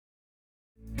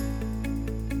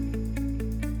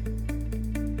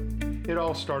It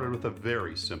all started with a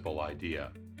very simple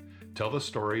idea: tell the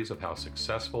stories of how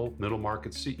successful middle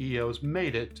market CEOs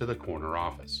made it to the corner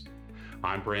office.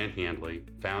 I'm Brant Handley,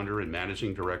 founder and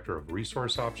managing director of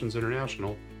Resource Options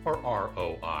International, or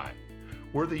ROI.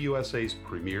 We're the USA's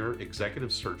premier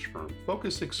executive search firm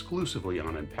focused exclusively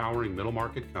on empowering middle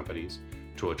market companies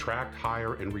to attract,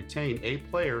 hire, and retain A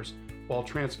players while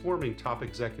transforming top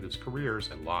executives' careers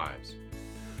and lives.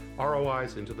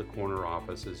 ROI's Into the Corner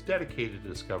office is dedicated to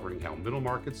discovering how middle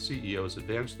market CEOs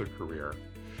advance their career,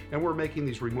 and we're making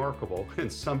these remarkable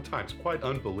and sometimes quite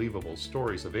unbelievable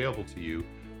stories available to you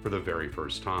for the very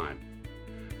first time.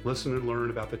 Listen and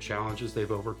learn about the challenges they've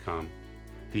overcome,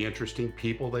 the interesting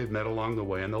people they've met along the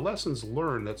way, and the lessons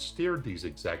learned that steered these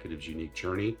executives' unique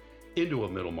journey into a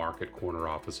middle market corner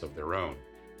office of their own.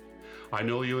 I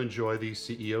know you enjoy these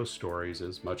CEO stories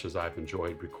as much as I've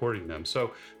enjoyed recording them.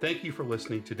 So thank you for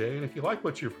listening today. And if you like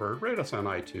what you've heard, rate us on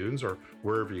iTunes or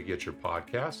wherever you get your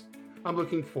podcasts. I'm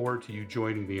looking forward to you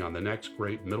joining me on the next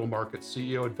great middle market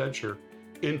CEO adventure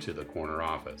into the corner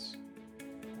office.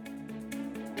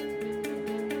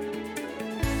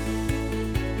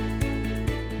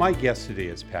 My guest today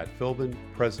is Pat Philbin,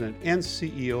 President and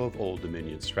CEO of Old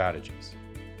Dominion Strategies.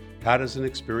 Pat is an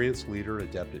experienced leader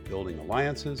adept at building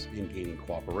alliances and gaining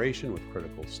cooperation with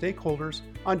critical stakeholders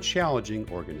on challenging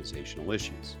organizational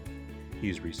issues. He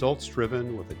is results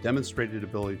driven with a demonstrated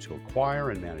ability to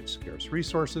acquire and manage scarce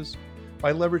resources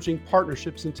by leveraging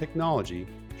partnerships and technology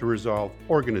to resolve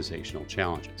organizational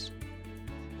challenges.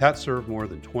 Pat served more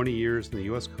than 20 years in the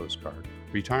U.S. Coast Guard,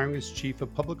 retiring as Chief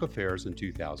of Public Affairs in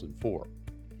 2004.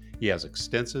 He has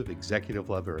extensive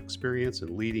executive-level experience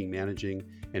in leading, managing,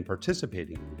 and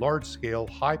participating in large-scale,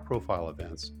 high-profile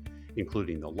events,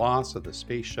 including the loss of the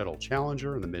Space Shuttle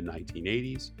Challenger in the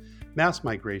mid-1980s, mass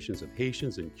migrations of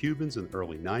Haitians and Cubans in the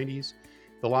early 90s,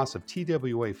 the loss of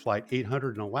TWA Flight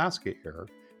 800 in Alaska Air,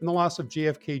 and the loss of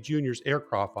JFK Jr.'s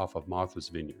aircraft off of Martha's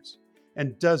Vineyards,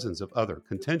 and dozens of other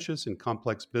contentious and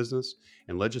complex business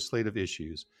and legislative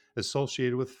issues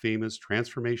associated with famous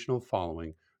transformational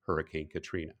following Hurricane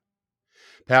Katrina.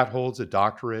 Pat holds a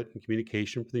doctorate in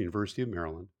communication from the University of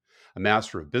Maryland, a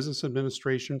Master of Business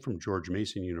Administration from George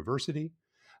Mason University,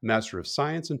 a Master of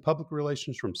Science in Public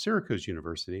Relations from Syracuse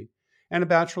University, and a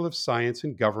Bachelor of Science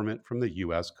in Government from the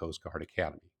U.S. Coast Guard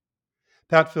Academy.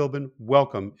 Pat Philbin,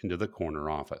 welcome into the corner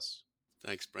office.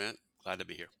 Thanks, Brant. Glad to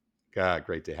be here. God,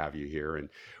 great to have you here. And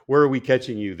where are we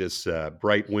catching you this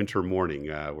bright winter morning?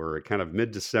 We're kind of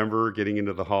mid-December, getting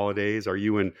into the holidays. Are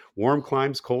you in warm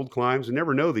climes, cold climes? You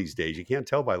never know these days. You can't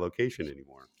tell by location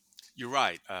anymore. You're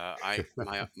right. I'm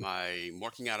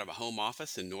working out of a home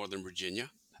office in Northern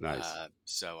Virginia, Nice.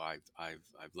 so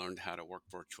I've learned how to work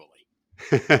virtually.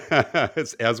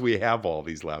 As we have all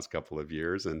these last couple of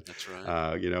years. And, That's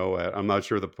right. I'm not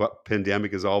sure the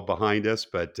pandemic is all behind us,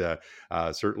 but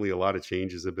certainly a lot of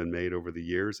changes have been made over the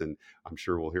years. And I'm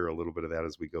sure we'll hear a little bit of that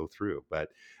as we go through. But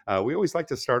we always like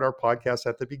to start our podcast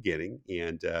at the beginning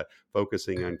and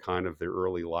focusing on kind of the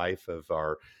early life of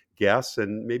our guests.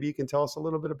 And maybe you can tell us a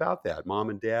little bit about that. Mom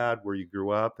and dad, where you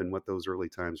grew up and what those early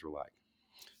times were like.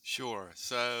 Sure.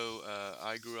 So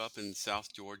I grew up in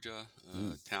South Georgia,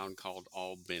 Mm. a town called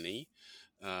Albany.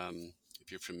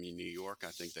 If you're from New York, I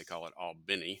think they call it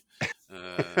Albany,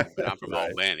 but I'm from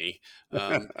Right. Albany,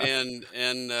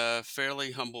 and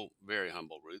fairly humble, very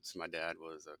humble roots. My dad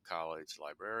was a college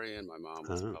librarian. My mom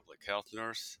was a Uh-huh. public health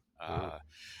nurse. Wow.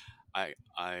 I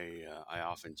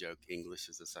often joke English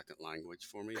is a second language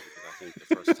for me because I think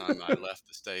the first time I left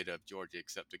the state of Georgia,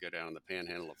 except to go down the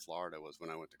Panhandle of Florida, was when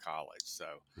I went to college.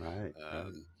 Right. Right.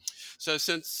 Um, so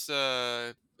since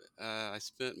I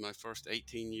spent my first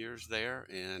 18 years there,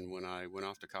 and when I went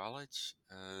off to college,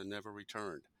 never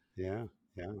returned. Yeah,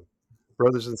 yeah.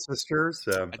 Brothers and sisters,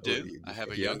 I do. I have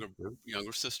a yeah, yeah,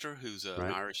 younger sister who's an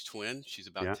right, Irish twin. She's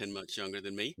about yeah, 10 months younger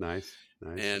than me, nice,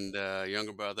 nice. and a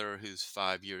younger brother who's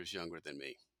 5 years younger than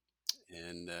me,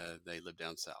 and they live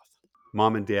down south.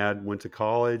 Mom and dad went to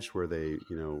college. Were they,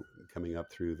 coming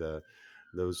up through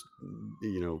those,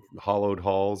 hollowed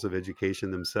halls of education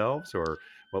themselves, or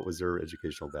what was their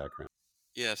educational background?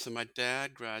 Yeah, so my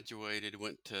dad graduated,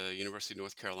 went to University of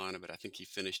North Carolina, but I think he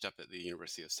finished up at the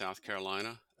University of South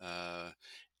Carolina.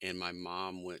 And my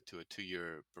mom went to a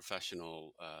 2-year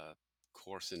professional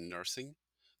course in nursing.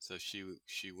 So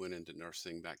she went into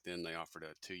nursing. Back then, they offered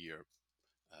a 2-year,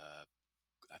 uh,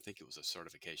 I think it was a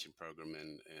certification program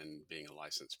in being a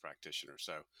licensed practitioner.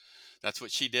 So that's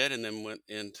what she did, and then went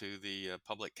into the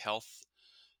public health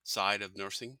side of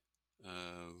nursing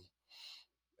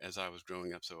as I was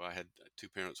growing up. So I had two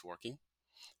parents working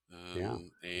Yeah,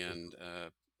 and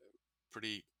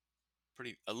pretty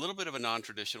a little bit of a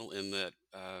non-traditional in that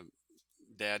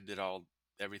dad did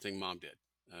everything mom did.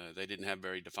 They didn't have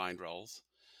very defined roles,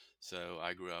 so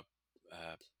I grew up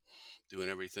uh, doing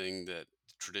everything that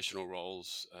traditional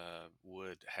roles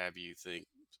would have you think.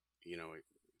 You know,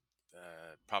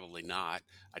 probably not.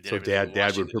 I did So everything from dad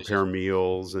washing would the dishes. prepare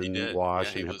meals He and did. Yeah,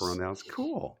 wash he and help around was the house.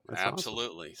 Cool. That's awesome.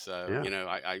 absolutely. So,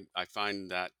 Yeah. I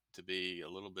find that to be a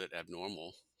little bit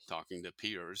abnormal talking to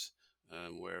peers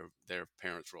where their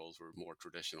parents' roles were more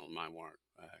traditional and mine weren't.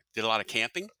 Did a lot of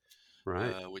camping,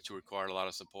 Right. which required a lot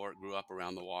of support. Grew up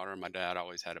around the water. My dad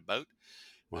always had a boat.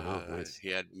 Wow. Nice. He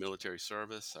had military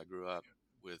service. I grew up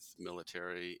with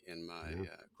military and my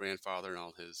Yeah. grandfather and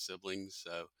all his siblings.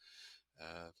 So,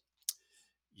 uh,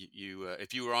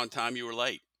 if you were on time, you were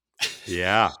late.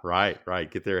 Yeah. Right. Right.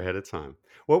 Get there ahead of time.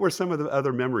 What were some of the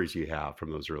other memories you have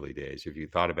from those early days? If you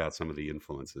thought about some of the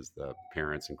influences the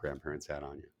parents and grandparents had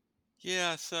on you.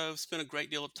 Yeah, so I've spent a great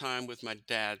deal of time with my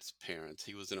dad's parents.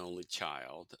 He was an only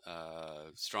child,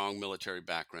 strong military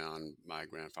background. My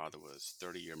grandfather was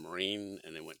 30-year Marine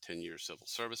and then went 10 years civil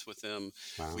service with him.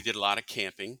 We Wow. did a lot of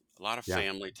camping, a lot of Yeah.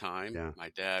 family time. Yeah. My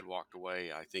dad walked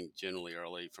away, I think, generally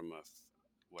early from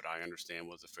what I understand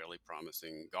was a fairly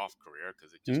promising golf career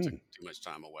because it just took Mm, too much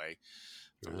time away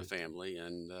from the right. family.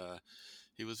 And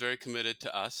he was very committed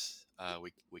to us.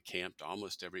 We camped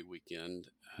almost every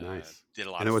weekend. Nice. Did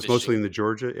a lot And of it was mostly fishing. in the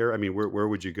Georgia area. I mean, where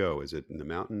would you go? Is it in the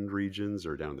mountain regions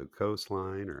or down the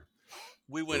coastline or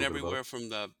We a went little bit of both? everywhere from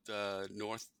the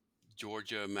North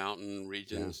Georgia mountain Yeah.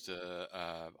 regions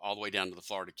to all the way down to the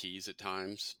Florida Keys at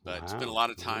times, but spent a Wow. lot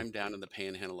of Wow. time down in the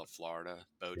panhandle of Florida,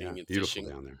 Yeah. boating and Beautiful fishing.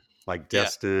 down there. Like Yeah,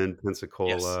 Destin, yes.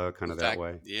 Pensacola, kind In of that fact,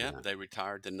 way. yeah, Yeah. they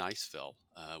retired to Niceville,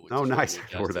 which Oh, is right nice. near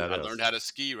I know where Destin. that I is. learned how to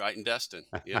ski right in Destin.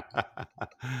 Yep.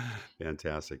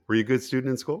 Fantastic. Were you a good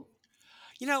student in school?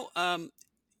 You know,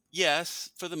 yes,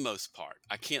 for the most part.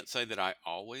 I can't say that I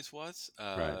always was.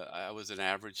 Right. I was an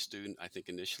average student, I think,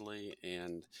 initially,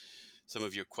 and some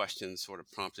of your questions sort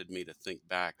of prompted me to think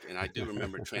back. And I do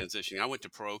remember transitioning. I went to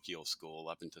parochial school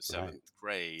up into Right. seventh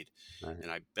grade, Right.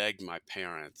 and I begged my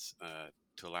parents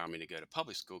to allow me to go to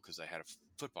public school because they had a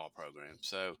football program.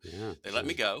 So Yeah. they let Yeah.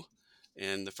 me go.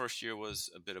 And the first year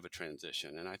was a bit of a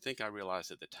transition. And I think I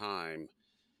realized at the time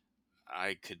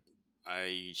I could,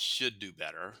 I should do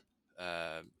better.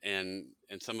 And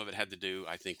some of it had to do,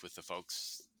 I think, with the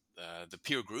folks, the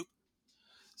peer group.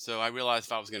 So I realized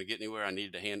if I was going to get anywhere, I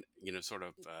needed to sort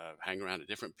of hang around a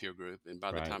different peer group. And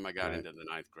by the Right. time I got Right. into the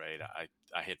ninth grade,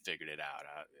 I had figured it out.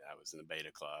 I was in the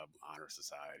Beta Club, Honor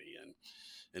Society,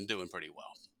 and doing pretty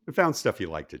well. And found stuff you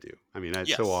like to do. I mean, that's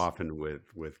so Yes, often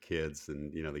with kids,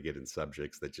 and they get in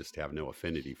subjects that just have no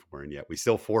affinity for, and yet we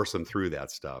still force them through that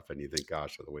stuff. And you think,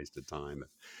 gosh, what a waste of time.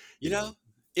 you You know, know.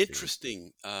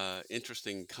 Yeah.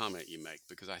 interesting comment you make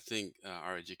because I think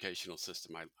our educational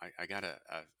system. I got a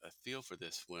feel for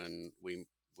this when we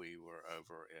were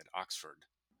over at Oxford.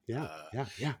 Yeah. Uh, Yeah.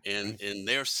 Yeah. and Right.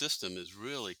 their system is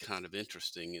really kind of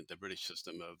interesting. The British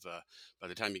system of by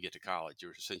the time you get to college,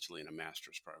 you're essentially in a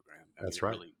master's program. I mean, That's it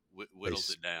right. really They whittles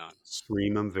it down.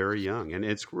 stream them very young, and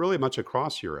it's really much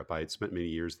across Europe. I had spent many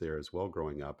years there as well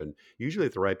growing up, and usually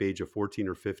at the ripe age of 14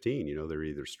 or 15, they're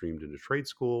either streamed into trade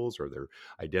schools or they're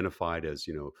identified as,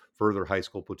 further high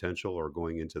school potential or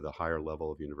going into the higher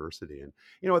level of university. And,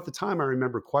 at the time I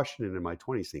remember questioning in my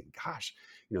 20s thinking, gosh,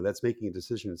 that's making a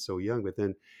decision so young, but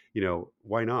then,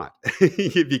 why not?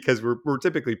 Because we're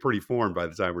typically pretty formed by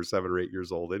the time we're 7 or 8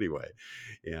 years old anyway.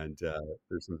 And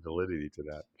there's some validity to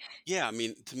that. Yeah, I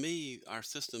mean, to me, our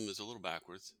system is a little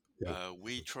backwards. Yeah.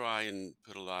 We try and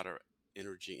put a lot of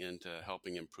energy into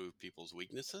helping improve people's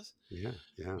weaknesses. Yeah.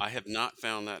 Yeah. I have not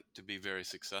found that to be very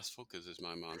successful because, as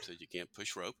my mom said, you can't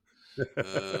push rope.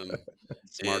 Um, and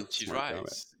Smart, she's smart right.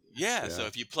 comment. Yeah, so Yeah,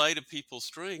 if you play to people's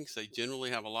strengths, they generally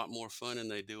have a lot more fun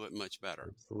and they do it much better.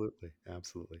 absolutely,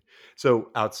 absolutely. So,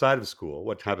 outside of school,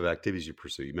 what type of activities you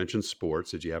pursue? You mentioned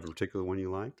sports. Did you have a particular one you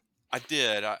liked? I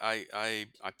did. I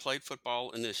played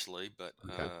football initially, but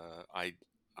Okay,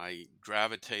 I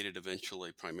gravitated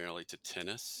eventually primarily to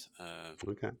tennis.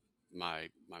 okay. My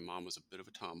mom was a bit of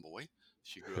a tomboy.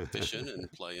 She grew up fishing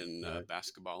and playing Right.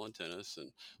 basketball and tennis,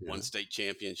 and won Yeah. state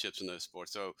championships in those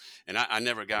sports. So, and I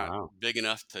never got Wow. big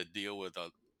enough to deal with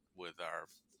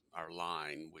our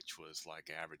line, which was like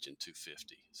averaging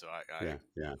 250. So Yeah.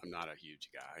 Yeah. I'm not a huge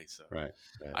guy. So Right.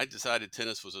 Right. I decided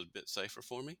tennis was a bit safer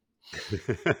for me,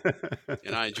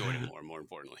 and I enjoyed it more. More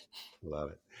importantly,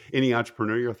 Love it. Any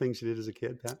entrepreneurial things you did as a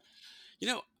kid, Pat? you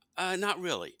know, not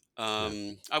really.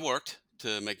 Yeah. I worked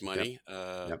to make Yep. money,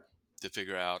 Yep. to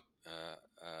figure out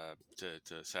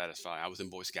to satisfy. I was in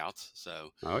Boy Scouts,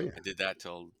 so Oh yeah. I did that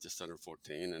till just under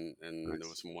 14, and there was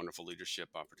Nice. some wonderful leadership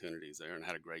opportunities there, and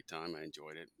had a great time. I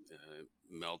enjoyed it.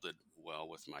 Melded well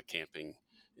with my camping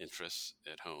interests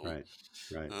at home. Right.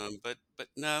 Right. But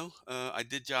no, I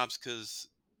did jobs because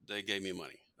they gave me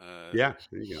money. Yeah.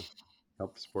 There you go.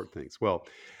 Help support things. Well,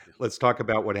 Yeah. let's talk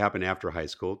about what happened after high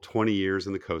school. 20 years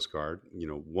in the Coast Guard,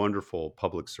 wonderful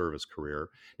public service career.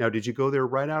 Now, did you go there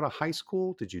right out of high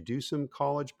school? Did you do some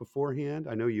college beforehand?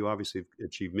 I know you obviously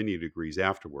achieved many degrees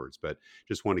afterwards, but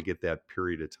just want to get that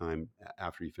period of time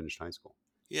after you finished high school.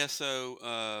 Yeah, so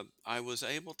I was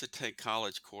able to take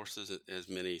college courses as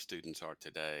many students are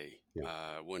today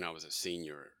Yeah. when I was a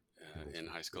senior I in see.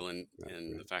 high Yeah. school, Right.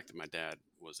 and the Right. fact that my dad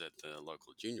was at the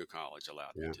local junior college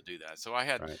allowed me Yeah. to do that. So I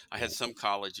had Right. I had Right. some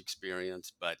college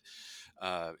experience, but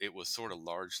it was sort of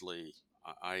largely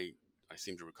I I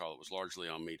seem to recall it was largely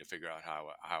on me to figure out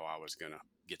how I was going to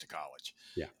get to college.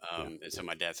 Yeah. Yeah. And Yeah. so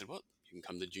my dad said, "Well, you can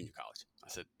come to junior college." I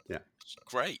said, Yeah.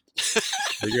 "Great."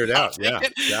 Figure it I'll out. take Yeah.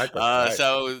 it. Exactly. Right.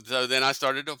 So then I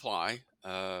started to apply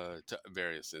to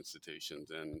various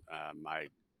institutions, and my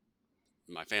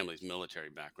family's military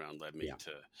background led me Yeah.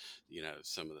 to,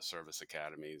 some of the service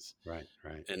academies, Right.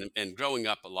 Right. and growing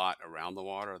up a lot around the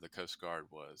water, the Coast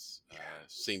Guard was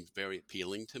seemed very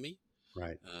appealing to me.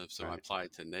 Right. So I Right.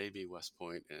 applied to Navy, West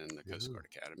Point, and the Coast Yeah. Guard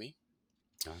Academy.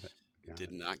 Got it. Got Did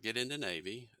it. not get into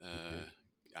Navy. Okay.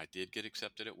 I did get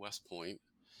accepted at West Point,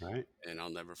 Right. and I'll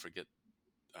never forget.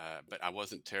 But I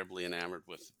wasn't terribly enamored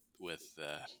with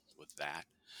that.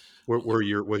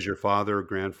 Only Was your father,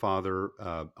 grandfather,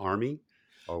 Army,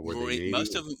 or were they Marine. Navy?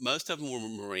 Most of them were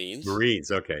Marines.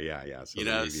 Marines. Okay, yeah, yeah. So the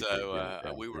Navy thing, So yeah,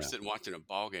 yeah, we were yeah. sitting watching a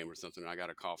ball game or something, and I got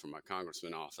a call from my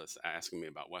congressman office asking me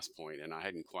about West Point, and I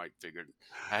hadn't quite figured.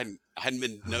 I hadn't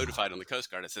been notified on the Coast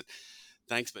Guard. I said,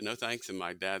 "Thanks, but no thanks." And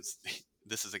my dad's.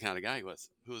 This is the kind of guy he was.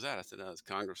 Who was that? I said, "It's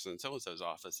Congressman so and so's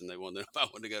office," and they wanted to know if I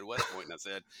wanted to go to West Point, and I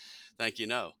said, "Thank you,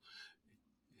 no."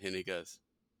 And he goes,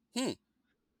 "Hmm,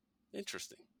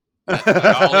 interesting." That's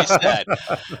about all he said.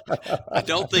 I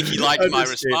don't think he liked my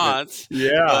Understatement. response, Yeah,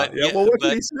 but yeah. yeah, Well, what did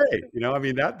but he say? I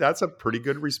mean that's a pretty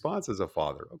good response as a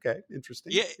father. Okay,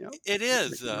 interesting. yeah, Yeah, it yeah,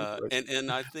 is, make your own choice.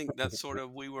 and I think that's sort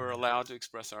of we were allowed to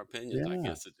express our opinions, I Yeah,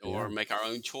 guess, or yeah. make our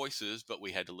own choices, but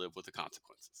we had to live with the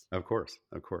consequences. Of course,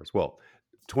 of course. Well,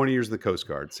 20 years in the Coast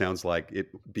Guard sounds like it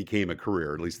became a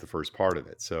career, at least the first part of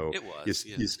it. So It was,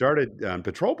 yeah, you started on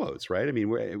patrol boats, right? I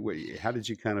mean, how did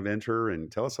you kind of enter?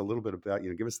 And tell us a little bit about,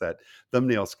 give us that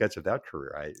thumbnail sketch of that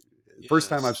career. First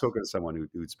time I've yes. spoken to someone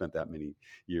who'd spent that many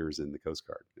years in the Coast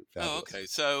Guard. Oh, Fabulous. okay.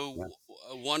 So Yeah,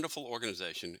 a wonderful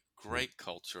organization, yeah, great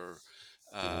culture.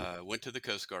 yeah. Went to the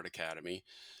Coast Guard Academy,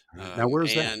 All right. Now,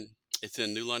 where's that? and it's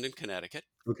in New London, Connecticut.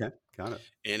 Okay, got it.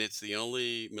 And it's the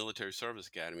only military service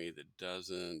academy that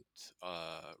doesn't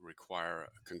require a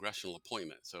congressional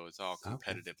appointment, so it's all Okay,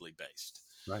 competitively based.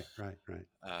 right, right,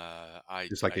 right.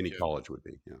 Just I like any joke, college would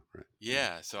be. Yeah, right,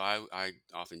 yeah. So I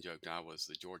often joked I was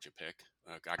the Georgia pick.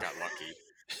 I got lucky.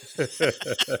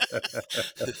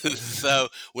 So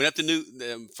went up to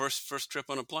New. First trip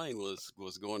on a plane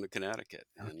was going to Connecticut,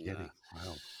 No kidding.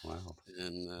 Wild, wild.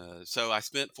 so I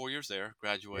spent 4 years there. Yeah,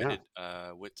 Graduated.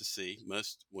 Went to sea.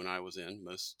 Most when I was in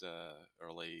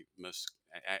early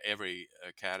every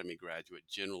academy graduate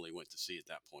generally went to sea at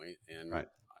that point, and right.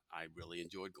 I really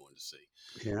enjoyed going to sea.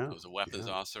 I Yeah, was a weapons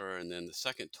yeah. officer, and then the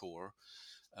second tour,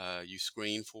 you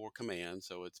screen for command,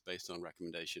 so it's based on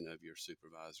recommendation of your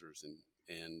supervisors,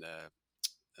 and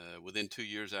within 2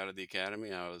 years out of the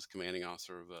academy, I was commanding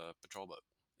officer of a patrol boat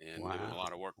and doing a Wow,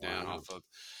 lot of work down wow. off of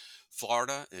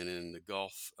Florida and in the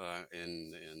Gulf,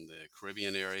 in the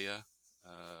Caribbean area,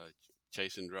 uh,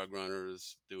 chasing drug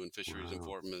runners, doing fisheries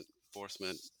Wow.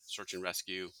 enforcement, search and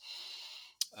rescue.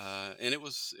 And it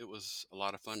was a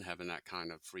lot of fun having that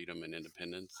kind of freedom and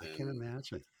independence I can and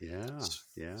imagine. Yeah,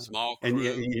 yeah. small And crew.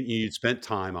 you spent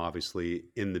time obviously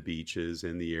in the beaches,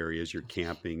 in the areas, your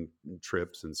camping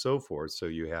trips and so forth. So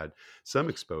you had some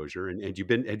exposure. And had you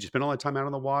spent all that time out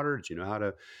on the water? Did you know how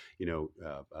to,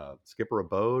 skipper a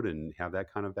boat and have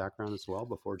that kind of background as well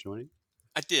before joining?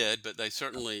 I did, but they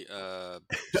certainly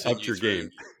send Upped you your through.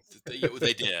 game.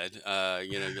 They did.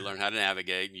 You learn how to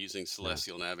navigate using Yeah.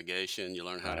 celestial navigation. You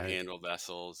learn how to Right. handle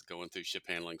vessels, going through ship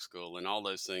handling school, and all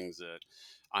those things that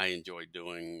I enjoyed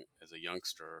doing as a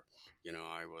youngster.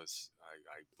 I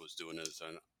was doing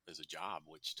as a job,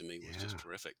 which to me was just Yeah.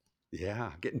 terrific.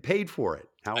 Yeah. Getting paid for it.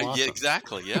 How Yeah, awesome.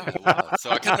 exactly. Yeah, it was. So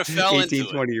I kind of fell 18, into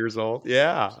it. 20 years old.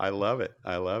 Yeah, I love it.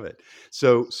 I love it.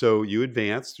 So you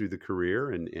advanced through the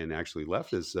career and actually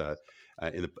left as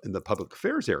in the public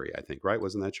affairs area, I think, right?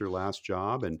 Wasn't that your last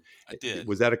job? And I did.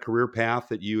 was that a career path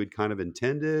that you had kind of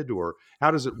intended, or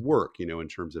how does it work, in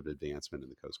terms of advancement in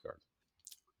the Coast Guard?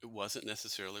 It wasn't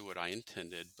necessarily what I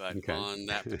intended, but Okay. on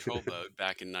that patrol boat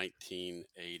back in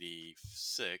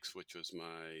 1986, which was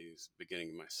beginning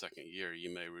of my second year,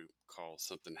 you may recall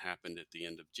something happened at the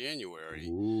end of January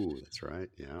Ooh, that's right.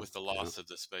 Yeah. with the Yeah. loss of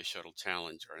the Space Shuttle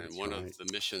Challenger. And That's one of right. the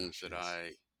missions Gosh, that yes.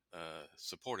 I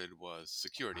supported was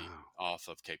security Wow. off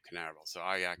of Cape Canaveral. So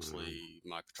I Wow. actually,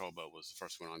 my patrol boat was the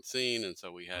first one on scene. And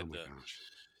so we Oh had my to gosh.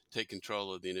 take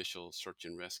control of the initial search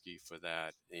and rescue for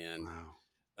that. And Wow.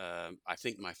 I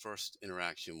think my first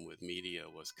interaction with media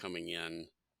was coming in.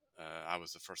 I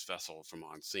was the first vessel from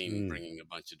on scene Mm. bringing a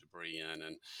bunch of debris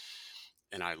in,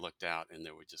 and I looked out, and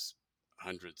there were just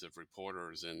hundreds of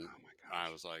reporters, and Oh my I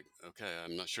gosh. was like, okay,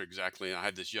 I'm not sure exactly. I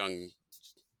had this young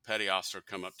petty officer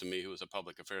come up to me who was a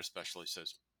public affairs specialist.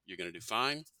 Says, "You're going to do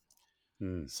fine.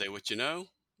 Mm. Say what you know,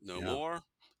 no Yeah. more.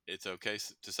 It's okay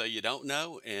to say you don't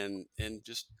know, and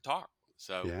just talk."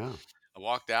 So Yeah. I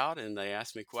walked out and they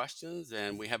asked me questions,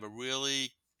 and we have a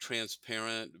really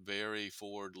transparent, very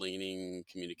forward leaning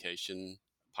communication Yeah.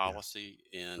 policy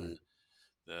Right. in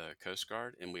the Coast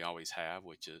Guard, and we always have,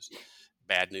 which is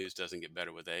bad news doesn't get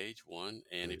better with age, one.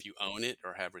 And Right. if you own it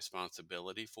or have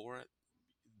responsibility for it,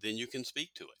 then you can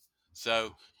speak to it. So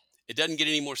Wow. it doesn't get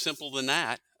any more simple than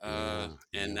that. Yeah.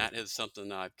 And Yeah. that is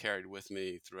something I've carried with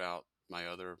me throughout my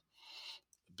other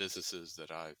businesses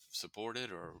that I've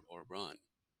supported or run.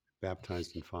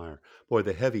 Baptized in fire. Boy,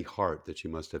 the heavy heart that you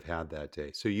must have had that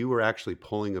day. So you were actually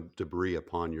pulling up debris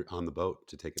upon your on the boat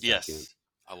to take it back in. Yes,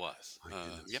 I was. My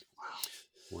Yep. goodness. Wow.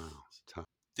 Wow. Tough.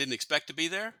 Didn't expect to be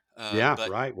there, Yeah, but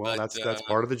right. Well, but that's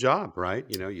part of the job, right?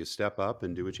 You step up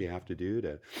and do what you have to do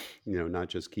to, not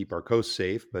just keep our coast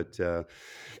safe, but the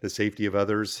safety of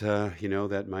others,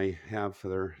 that might have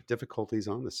their difficulties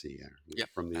on the sea, yep,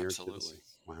 from the air to the sea. absolutely.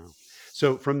 Wow.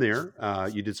 So from there,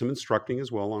 you did some instructing as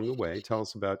well along the way. Tell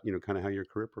us about, kind of how your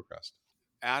career progressed.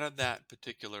 Out of that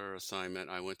particular assignment,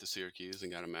 I went to Syracuse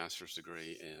and got a master's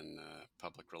degree in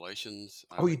public relations.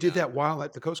 I Oh, you went did down. that while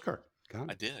at the Coast Guard. Got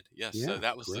I it. did, yes. So Yeah,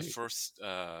 that was the great. first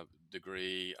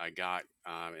degree I got,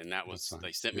 and that was Outside.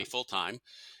 they sent Yeah. me full time,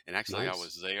 and actually I Nice.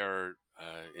 was there.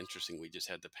 Interesting. We just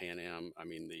had the Pan Am. I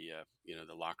mean the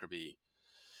Lockerbie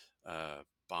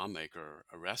bomb maker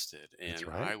arrested, That's and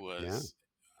right. Yeah.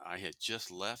 I had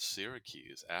just left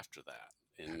Syracuse after that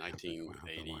in Wow.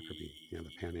 The Lockerbie. Yeah.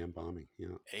 The Pan Am bombing. Yeah.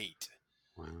 1988,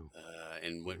 Wow.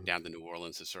 and went Wow. down to New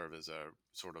Orleans to serve as a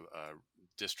sort of a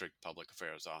district public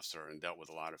affairs officer and dealt with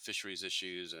a lot of fisheries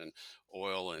issues and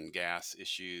oil and gas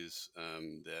issues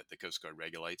that the Coast Guard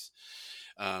regulates.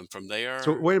 From So there,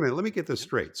 wait a minute, let me get this yeah,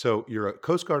 straight. So you're a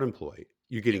Coast Guard employee,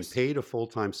 you're getting yes, paid a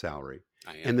full-time salary,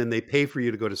 I and am. then they pay for you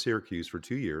to go to Syracuse for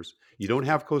 2 years. You don't Hmm.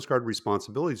 have Coast Guard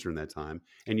responsibilities during that time,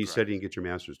 and you study and Correct. get your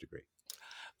master's degree.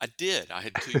 I did. I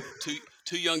had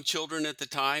two young children at the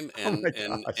time, Oh and my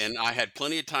and gosh. and I had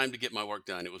plenty of time to get my work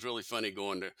done. It was really funny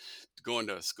going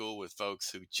to school with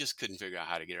folks who just couldn't figure out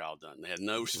how to get it all done. They had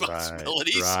no Right,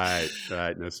 responsibilities. right,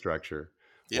 right, no structure.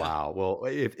 Yeah. Wow. Well,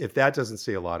 if that doesn't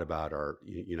say a lot about our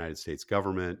United States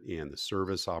government and the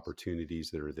service opportunities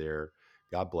that are there,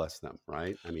 God bless them,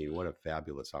 right? I mean, what a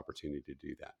fabulous opportunity to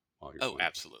do that while you're Oh, while you're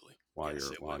absolutely. while Yes,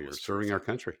 you're it while you're was serving our terrific.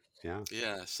 country. Yeah.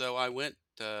 Yeah, so I went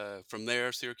from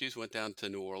there, Syracuse, went down to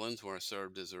New Orleans, where I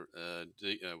served as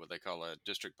what they call a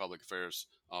district public affairs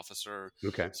officer,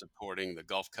 Okay. supporting the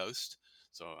Gulf Coast.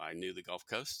 So I knew the Gulf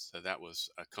Coast, so that was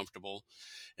comfortable.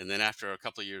 And then after a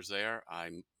couple of years there,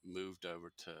 moved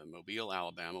over to Mobile,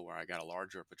 Alabama, where I got a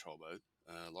larger patrol boat,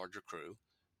 larger crew,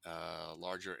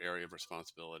 larger area of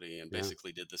responsibility, and Yeah.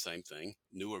 basically did the same thing.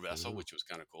 Newer vessel, Wow. which was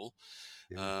kind of cool.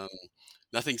 Yeah. Um,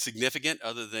 Nothing significant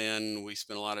other than we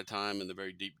spent a lot of time in the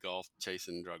very deep Gulf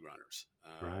chasing drug runners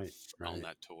Right. on Right.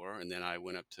 that tour. And then I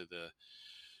went up to the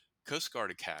Coast Guard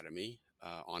Academy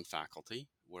on faculty,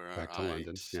 where Back to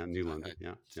London. Yeah. New I London.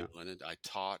 Yeah. Yeah. I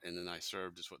taught, and then I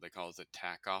served as what they call as a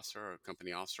TAC officer or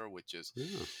company officer, which is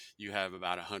Yeah. you have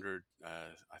about 100,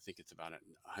 I think it's about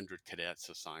 100 cadets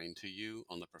assigned to you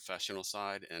on the professional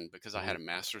side. And because I had Right. a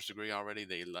master's degree already,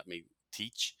 they let me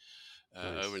teach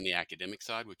over Nice. in the academic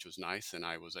side, which was nice, and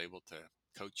I was able to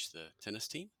coach the tennis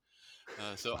team.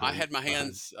 So I Fun. had my Fun.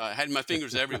 hands, had my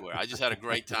fingers everywhere. I just had a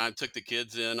great time. Took the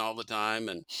kids in all the time,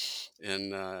 and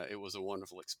it was a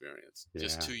wonderful experience.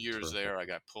 Just Yeah. 2 years Terrific. there. I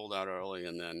got pulled out early,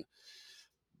 and then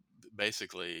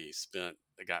basically spent.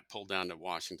 I got pulled down to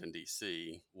Washington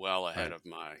D.C. well ahead Right. of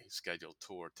my scheduled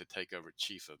tour to take over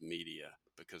chief of media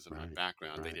because of my Right.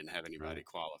 background. They Right. didn't have anybody Right.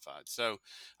 qualified, so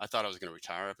I thought I was going to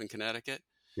retire up in Connecticut.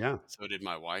 Yeah. So did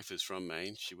my wife, who's from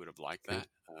Maine. She would have liked Okay.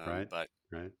 that, Right. but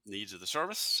Right. needs of the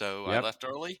service. So I Yep. left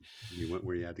early. You went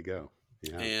where you had to go.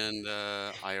 Yeah. And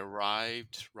I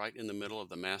arrived right in the middle of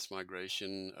the mass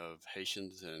migration of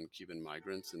Haitians and Cuban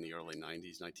migrants in the early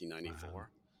 90s, Wow. 1994,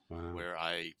 Wow. where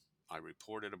I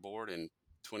reported aboard, and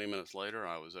 20 minutes later,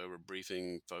 I was over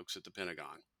briefing folks at the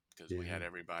Pentagon because we had Yeah.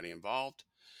 everybody involved.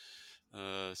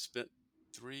 Spent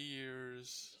 3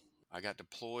 years. I got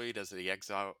deployed as the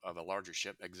exile of a larger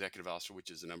ship, executive officer, which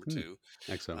is the number Hmm. two.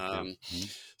 Excellent. Yeah. Um,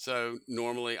 Mhm. so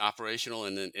normally operational,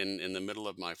 and then in the middle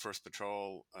of my first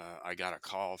patrol, I got a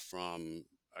call from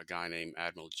a guy named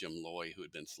Admiral Jim Loy, who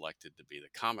had been selected to be the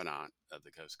commandant of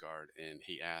the Coast Guard, and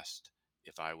he asked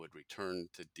if I would return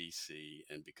to DC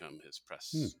and become his Hmm.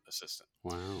 press assistant.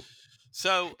 Wow.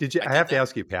 So Did you I I did have to that.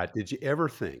 ask you, Pat, did you ever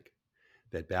think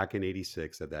that back in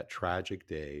 '86, at that tragic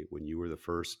day when you were the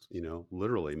first,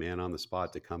 literally man on the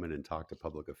spot to come in and talk to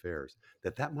public affairs,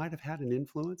 that that might have had an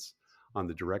influence on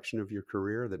the direction of your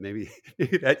career? That maybe,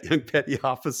 maybe that young petty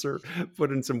officer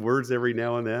put in some words every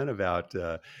now and then about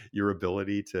your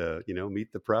ability to,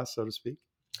 meet the press, so to speak?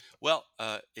 Well,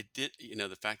 it did.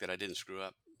 The fact that I didn't screw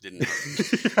up didn't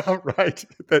hurt. Yeah,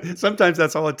 right. Sometimes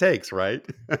that's all it takes, right?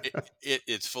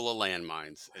 It's full of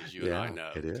landmines, as you and I Yeah,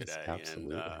 know it is. today, and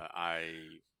Absolutely.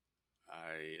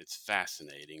 it's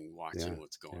fascinating Yeah. watching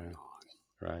what's Yeah. going on.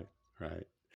 Right, right.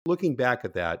 Looking back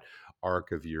at that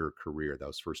arc of your career,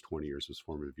 those first 20 years, those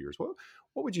formative years, what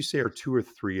would you say are two or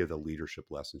three of the leadership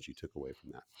lessons you took away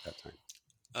from that time?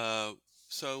 Uh,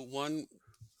 so one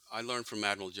I learned from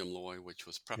Admiral Jim Loy, which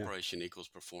was Yeah. preparation equals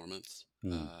performance.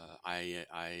 Hmm.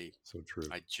 So true.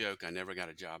 I joke I never got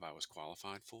a job I was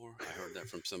qualified for. I heard that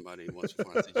from somebody once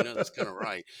before. I said, that's kind of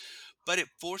right, but it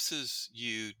forces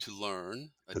you to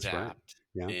learn, That's right. adapt,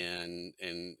 Yeah.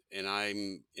 and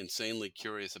I'm insanely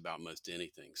curious about most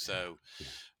anything. Yeah. So Yeah.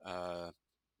 uh,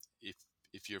 if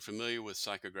if you're familiar with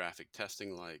psychographic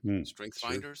testing like Hmm. strength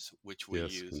Sure. finders, which we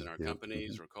Yes. use in our Yeah.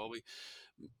 companies or Colby,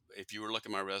 if you were to look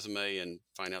at my resume and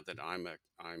find out that I'm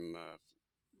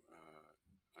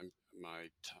my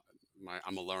t-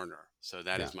 I'm a learner, so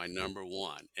that Yeah. is my Yeah. number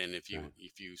one. And Right.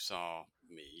 if you saw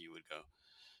me, you would go,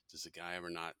 "Does the guy ever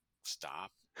not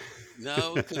stop?"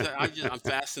 No, because I'm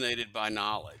fascinated by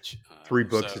knowledge. Three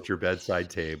books at So your bedside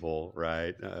table,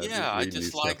 right? yeah, I Reading new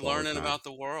just like stuff all the learning time. about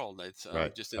the world. It's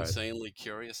Right. just Right. insanely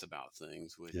curious about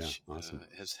things, Yeah. which Awesome.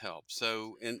 has helped.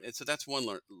 So and so that's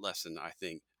one lesson I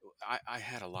think. I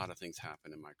had a lot of things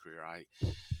happen in my career. I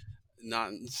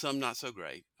not some not so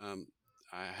great.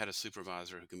 I had a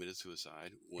supervisor who committed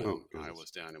suicide Oh, when I goodness.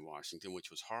 was down in Washington,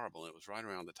 which was horrible. And it was right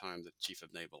around the time that Chief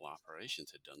of Naval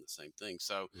Operations had done the same thing.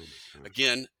 So Oh, my gosh.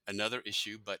 again, another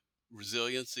issue, but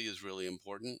resiliency is really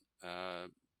important.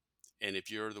 And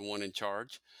if you're the one in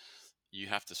charge, you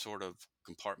have to sort of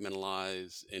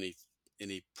compartmentalize any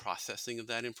processing of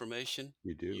that information.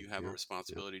 You do. You have a Yeah. Yeah.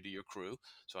 responsibility to your crew.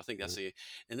 So I think that's Yeah.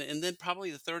 the and then probably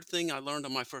the third thing I learned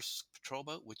on my first patrol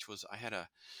boat, which was I had a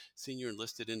senior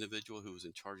enlisted individual who was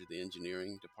in charge of the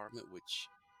engineering department, which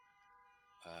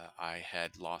I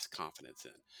had lost confidence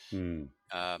in.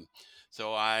 Hmm.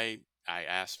 So I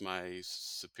asked my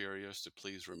superiors to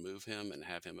please remove him and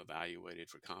have him evaluated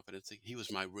for competency. He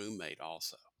was my roommate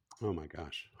also. Oh my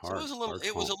gosh. So Hard. Hard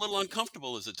it was a call. little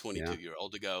uncomfortable as a Yeah.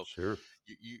 22-year-old to go, Sure.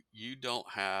 you don't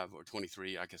have, or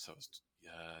 23, I guess I was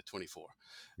 24.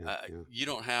 Yeah. Yeah. You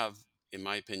don't have, in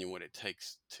my opinion, what it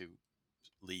takes to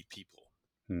lead people.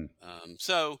 Hmm.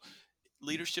 So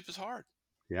leadership is hard,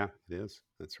 Yeah, it is.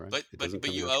 That's right. It doesn't but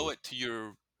come you owe naturally. it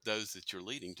to those that you're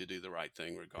leading to do the right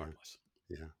thing Yeah. regardless.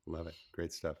 Yeah. Love it.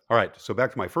 Great stuff. All right. So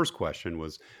back to my first question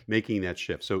was making that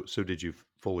shift. So did you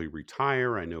fully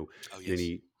retire? I know Oh yes,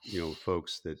 many,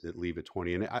 folks that leave at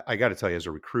 20. And I got to tell you, as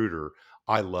a recruiter,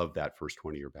 I love that first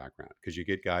 20-year background because you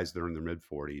get guys that are in their mid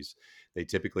 40s. They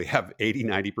typically have 80,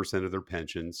 90% of their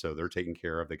pension. So they're taken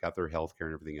care of. They got their health care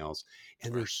and everything else.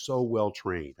 And they're right. so well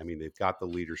trained. I mean, they've got the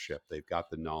leadership, they've got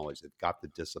the knowledge, they've got the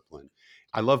discipline.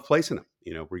 I love placing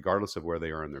them, regardless of where they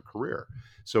are in their career.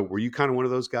 So were you kind of one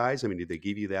of those guys? I mean, did they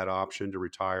give you that option to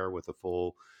retire with a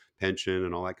full pension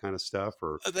and all that kind of stuff?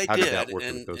 Or They how did that did, work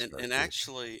with the Coast Guard? and Yeah.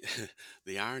 actually,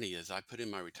 the irony is, I put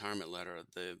in my retirement letter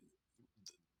the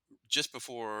just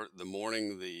before the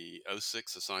morning the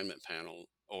 '06 assignment panel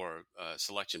or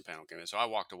selection panel came in. So I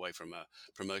walked away from a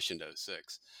promotion to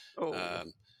 '06. Oh,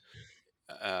 Um,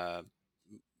 uh,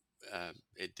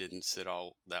 it didn't sit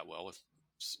all that well with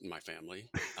my family.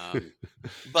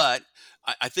 But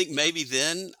I think maybe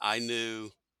then I knew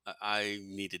I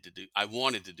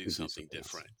wanted to do to do something something else.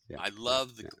 different. Yeah. Yeah.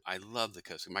 Yeah. I love the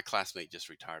Coast Guard. My classmate just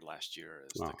retired last year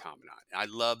as the Oh, commandant. I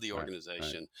love the right. Right.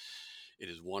 organization. It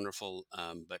is wonderful.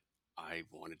 But I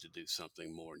wanted to do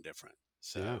something more and different.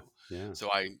 Yeah. So, Yeah. so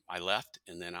I left,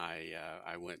 and then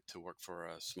I went to work for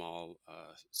a small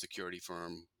security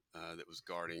firm that was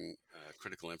guarding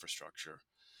critical infrastructure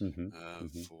Hmm. Hmm.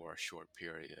 for a short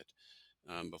period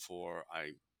before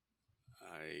I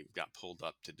got pulled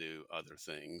up to do other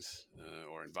things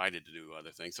or invited to do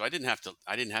other things. So I didn't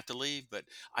have to leave, but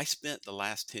I spent the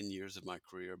last 10 years of my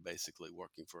career basically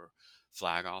working for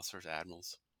flag officers,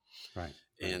 admirals, Right.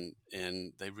 Right.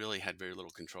 and they really had very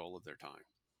little control of their time.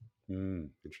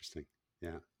 Interesting. Yeah.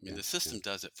 I mean, Yeah. the Yeah. system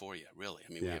does it for you, really. I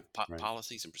mean, we Yeah. have Right.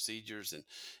 policies and procedures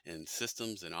and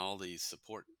systems and all these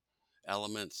support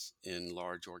elements in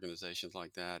large organizations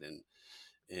like that, and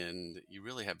you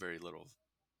really have very little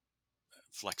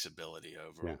flexibility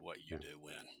over Yeah. what you Yeah. do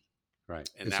when. Right.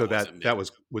 And And so that wasn't that me.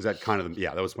 was that kind of the,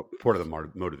 yeah, that was part of the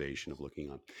motivation of looking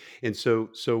on. And so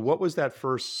what was that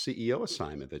first CEO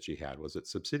assignment that you had? Was it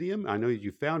Subsidium? I know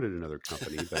you founded another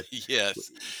company, but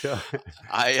Yes. tell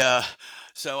I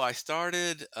so I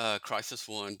started Crisis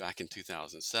One back in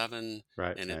 2007,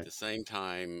 right, and at right, the same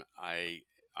time,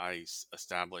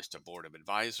 established a board of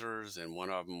advisors, and one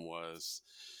of them was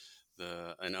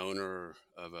the an owner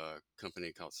of a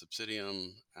company called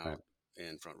Subsidium right. out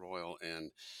in Front Royal,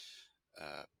 and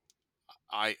uh,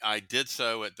 I did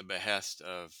so at the behest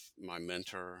of my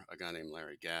mentor, a guy named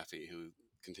Larry Gaffey, who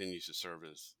continues to serve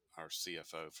as our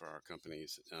CFO for our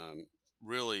companies.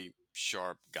 Really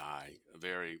sharp guy,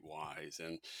 very wise,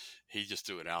 and he just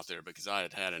threw it out there because I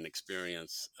had had an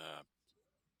experience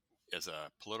as a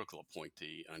political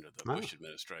appointee under the Ah, Bush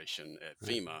administration at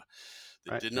right, FEMA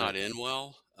that right, did right. not end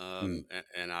well, Mm,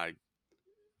 and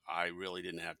I really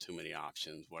didn't have too many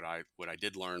options. What I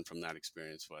did learn from that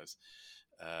experience was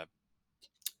uh,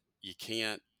 you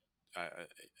can't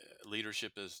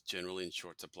leadership is generally in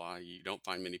short supply. You don't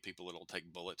find many people that'll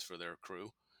take bullets for their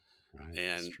crew. right.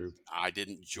 It's And true. I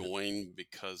didn't Yeah, join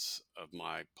because of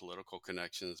my political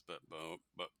connections, but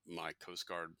my Coast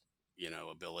Guard,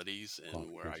 abilities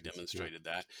and where I qualifications. Yeah, demonstrated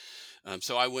that.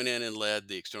 So I went in and led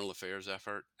the external affairs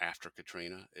effort after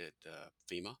Katrina at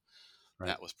FEMA. right.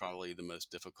 That was probably the most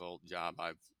difficult job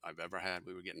I've ever had.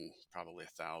 We were getting probably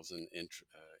 1,000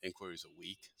 inquiries a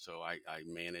week, so I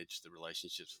managed the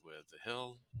relationships with the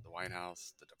Hill, the White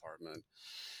House, the department,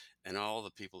 and all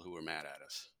the people who were mad at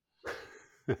us.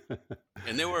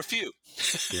 And there were a few.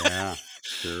 Yeah,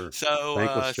 sure. so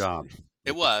Thankless job.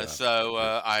 it Thankless was. job. So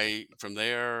Yeah, I from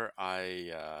there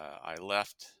I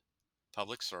left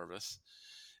public service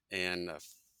and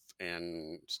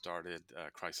started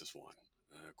Crisis One.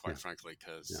 Quite yeah, frankly,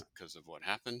 yeah, because of what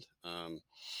happened.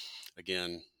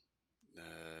 Again,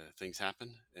 things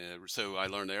happen. So I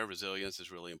learned there resilience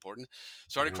is really important.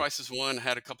 Started yeah. Crisis One,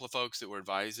 had a couple of folks that were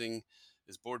advising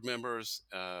as board members,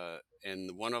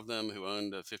 and one of them who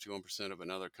owned 51% of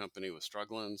another company was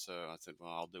struggling. So I said,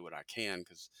 well, I'll do what I can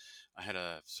because I had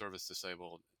a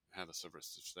have a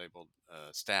service disabled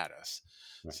status.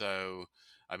 Right. So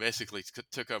I basically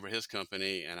took over his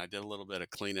company and I did a little bit of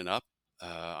cleaning up.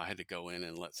 I had to go in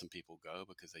and let some people go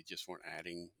because they just weren't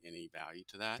adding any value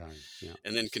to that, Got it. Yeah.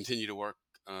 and then continue to work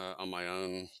on my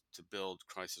own to build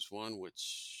Crisis One,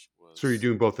 which So you're was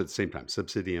doing both at the same time,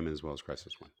 Subsidium as well as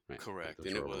Crisis One, right? Right. correct. Those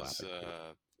And are it was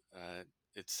overlapping. Yeah.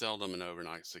 it's seldom an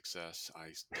overnight success. I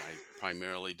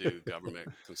primarily do government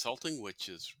consulting, which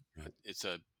is Right. it's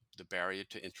a the barrier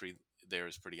to entry there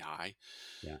is pretty high.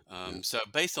 Yeah. Yeah. So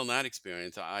based on that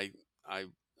experience, I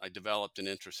I developed an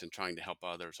interest in trying to help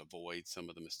others avoid some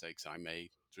of the mistakes I made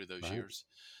through those Right. years.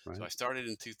 So Right. I started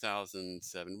in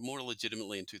 2007, more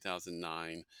legitimately in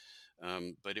 2009.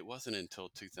 But it wasn't until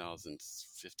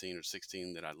 2015 or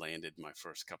 16 that I landed my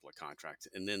first couple of contracts,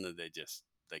 and then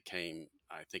they came.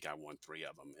 I think I won three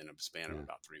of them in a span of Yeah.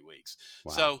 about 3 weeks.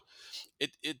 Wow. So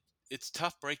it's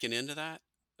tough breaking into that,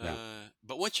 Yeah.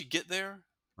 but once you get there,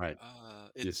 Right.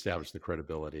 You it's establish the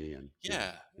credibility and yeah.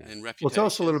 yeah, Yeah. and Well, tell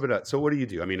us a reputation. little bit. So, what do you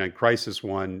do? I mean, on Crisis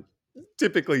One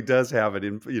typically does have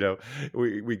an,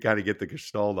 we kind of get the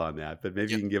gestalt on that, but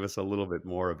maybe you Yep. can give us a little bit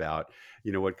more about,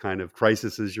 what kind of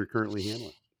crises you're currently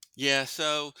handling. Yeah,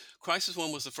 so Crisis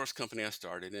One was the first company I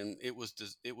started, and it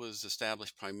was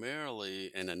established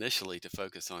primarily and initially to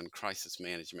focus on crisis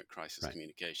management, crisis Right.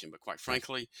 communication. But quite Right.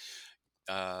 frankly,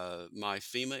 my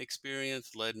FEMA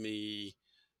experience led me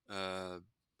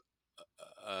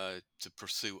uh, to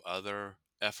pursue other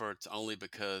efforts only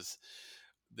because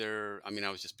I mean, I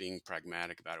was just being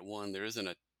pragmatic about it. One, there isn't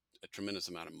a tremendous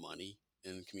amount of money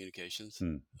in communications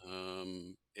Hmm.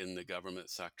 in the government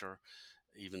sector,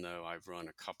 even though I've run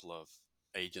a couple of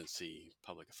agency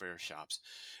public affairs shops.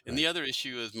 And Right. the other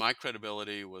issue is my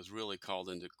credibility was really called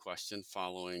into question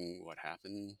following what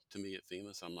happened to me at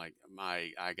FEMA. So I'm like,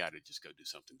 I got to just go do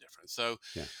something different. So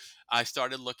Yeah. I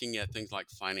started looking at things like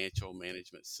financial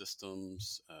management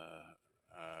systems,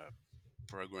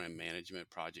 program management,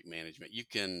 project management. You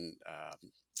can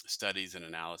studies and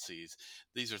analyses.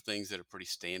 These are things that are pretty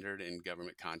standard in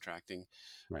government contracting,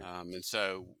 Right. and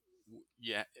so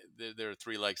yeah, there are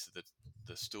three legs to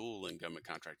the stool in government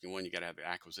contracting. One, you got to have the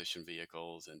acquisition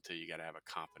vehicles, and two, you got to have a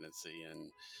competency,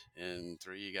 and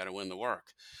three, you got to win the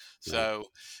work. Right.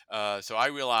 So I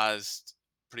realized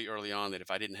pretty early on that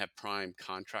if I didn't have prime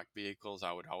contract vehicles,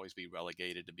 I would always be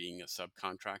relegated to being a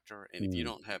subcontractor. And if you Mm.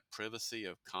 don't have privacy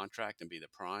of contract and be the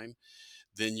prime,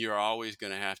 then you're always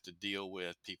going to have to deal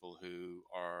with people who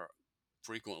are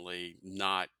frequently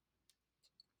not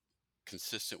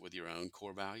consistent with your own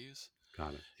core values.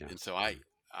 Got it. Yeah. And so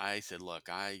I said, look,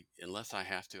 unless I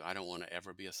have to, I don't want to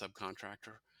ever be a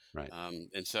subcontractor. Right.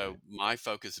 And so Right. my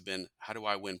focus has been, how do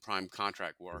I win prime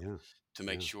contract work Yeah. to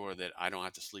make Yeah. sure that I don't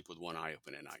have to sleep with one eye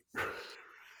open at night?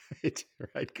 Right,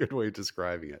 right. Good way of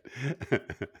describing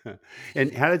it.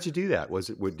 And how did you do that? Was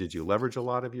it, did you leverage a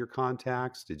lot of your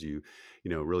contacts? Did you,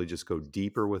 really just go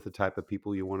deeper with the type of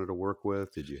people you wanted to work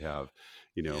with? Did you have,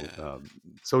 you know, Yeah. um,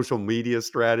 social media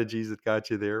strategies that got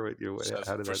you there? So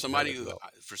How did how somebody did that develop?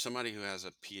 for somebody who has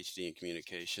a PhD in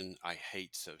communication, I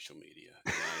hate social media,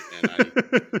 and I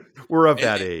We're of and,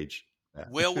 that and age. Yeah.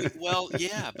 well,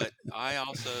 yeah, but I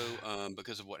also,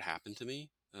 because of what happened to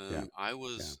me, Yeah.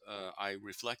 Yeah. I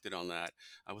reflected on that.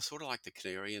 I was sort of like the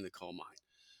canary in the coal mine,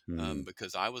 Mm,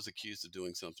 because I was accused of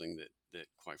doing something that,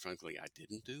 quite frankly, I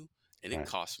didn't do, and it right.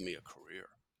 cost me a career.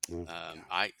 Oh, Um, gosh.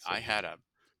 I So I had bad. a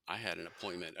I had an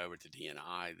appointment over to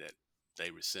DNI that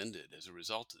they rescinded as a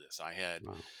result of this. I had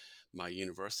Wow. my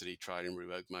university tried and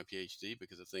revoked my PhD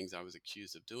because of things I was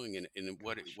accused of doing, and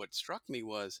Gosh. what struck me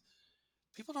was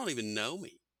people don't even know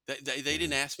me. They Yeah.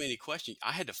 didn't ask me any questions.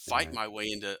 I had to fight Right. my way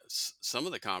into some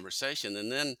of the conversation,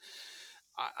 and then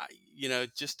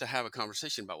just to have a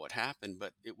conversation about what happened.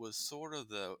 But it was sort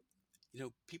of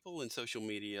people in social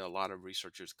media. A lot of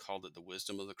researchers called it the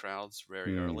wisdom of the crowds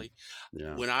very Mm, early.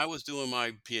 yeah. When I was doing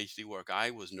my PhD work,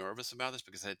 I was nervous about this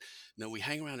because I said, "No, we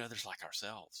hang around others like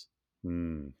ourselves,"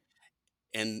 Mm,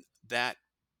 and that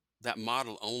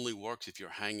model only works if you're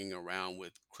hanging around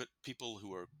with people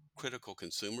who are critical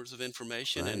consumers of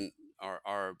information right. and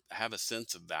are have a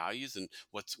sense of values and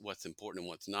what's important and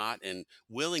what's not, and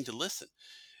willing to listen.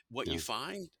 What you Yeah.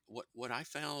 find, what I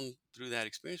found through that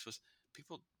experience was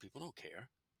people don't care.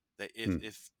 They Mm.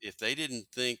 if they didn't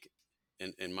think,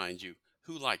 and mind you,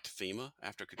 who liked FEMA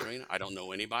after Katrina? I don't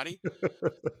know anybody.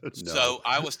 No. So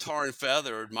I was tar and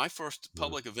feathered. My first Uh,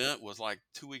 public event was like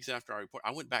 2 weeks after I report.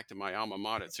 I went back to my alma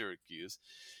mater at Syracuse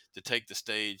to take the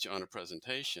stage on a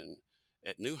presentation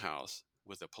at Newhouse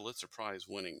with a Pulitzer Prize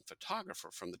winning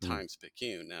photographer from the mm, Times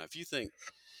Picayune. Now, if you think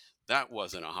that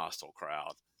wasn't a hostile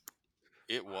crowd,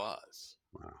 it was.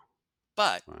 wow.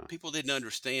 But Wow. people didn't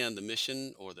understand the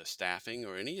mission or the staffing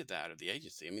or any of that of the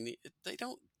agency. I mean, they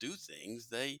don't do things.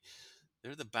 They're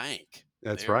the bank.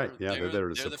 That's right. They're Yeah, they're they're there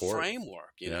to they're the support.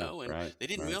 framework, Yeah, and right, they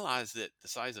didn't right, realize that the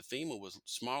size of FEMA was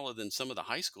smaller than some of the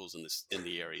high schools in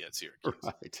the area at Syracuse.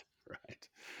 right, right.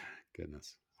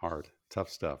 Goodness, hard, tough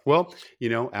stuff. Well,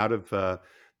 out of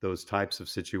those types of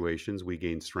situations, we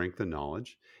gain strength and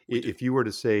knowledge. We do. If you were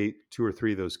to say two or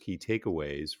three of those key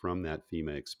takeaways from that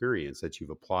FEMA experience that you've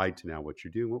applied to now what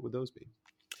you're doing, what would those be?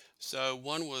 So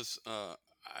one was,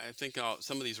 I think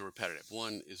some of these are repetitive.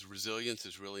 One is resilience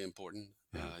is really important.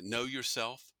 Yeah, Know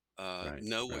yourself. right,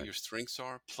 Know what right. your strengths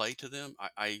are. Play to them.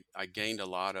 I gained a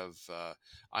lot of.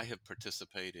 I have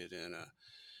participated in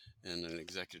an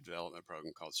executive development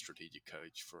program called Strategic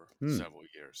Coach for Hmm. several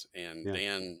years, and Yeah,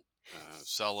 Dan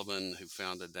Sullivan, who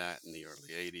founded that in the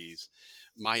early '80s,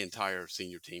 my entire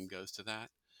senior team goes to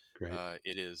that. great.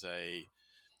 It is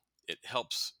it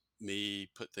helps me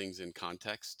put things in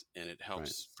context, and it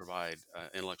Right. helps provide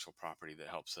intellectual property that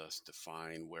helps us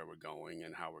define where we're going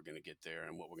and how we're going to get there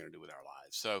and what we're going to do with our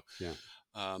lives. Yeah,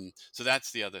 So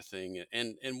that's the other thing,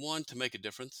 and one, to make a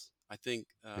difference. I think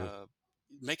yeah.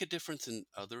 make a difference in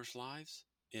others' lives.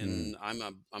 Mm. And I'm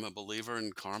a believer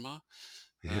in karma.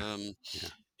 Yeah, Um, yeah,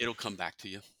 it'll come back to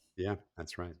you. yeah.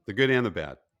 That's right. The good and the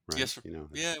bad. Right. Yes, sir.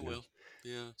 Yeah, it Yeah. will.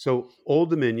 Yeah, So Old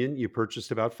Dominion, you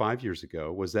purchased about 5 years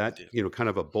ago. Was I that, did. kind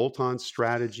of a bolt-on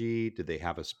strategy? Did they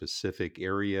have a specific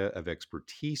area of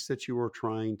expertise that you were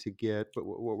trying to get?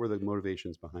 What were the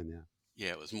motivations behind that?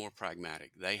 Yeah, it was more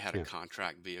pragmatic. They had a Yeah,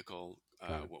 contract vehicle,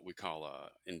 got it. what we call a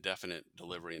indefinite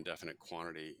delivery, indefinite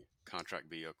quantity contract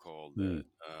vehicle that Mm,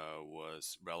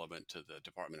 was relevant to the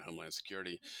Department of Homeland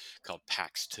Security called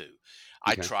PAX 2.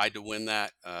 I okay. tried to win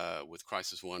that with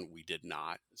Crisis One. We did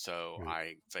not. So Right.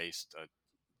 I faced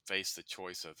the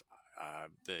choice of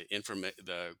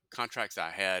the contracts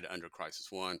I had under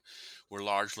Crisis One were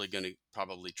largely going to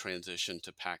probably transition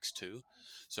to PAX Two.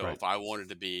 So Right. if I wanted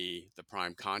to be the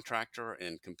prime contractor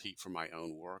and compete for my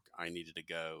own work, I needed to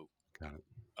go Got it.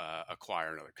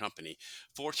 acquire another company.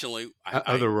 Fortunately,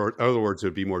 Other words, it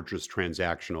would be more just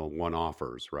transactional one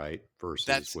offers, right? Versus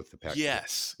that's with the PAX 2.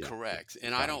 yes, Yeah. Yeah. correct.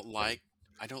 And Got it. Got it.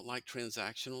 I don't like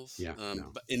transactionals. Yeah.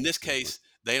 No. But in this Definitely. case,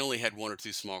 they only had one or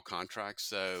two small contracts,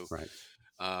 so Right.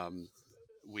 um,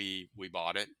 we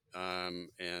bought it,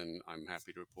 and I'm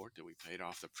happy to report that we paid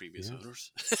off the previous Yeah.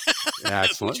 owners, which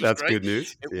Excellent. was That's great. good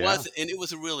news. It Yeah. was, and it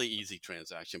was a really easy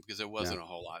transaction because there Yeah. wasn't a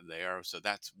whole lot there, so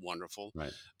that's wonderful.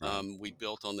 Right. Right. We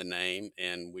built on the name,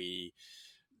 and we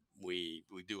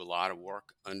do a lot of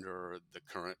work under the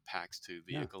current PAX 2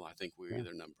 Yeah. vehicle. I think we're Yeah.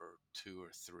 either number 2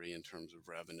 or 3 in terms of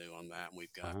revenue on that. And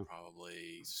we've got Wow.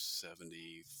 probably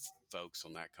 70 folks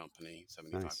on that company,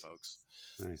 75 Nice. folks.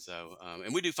 Nice. So,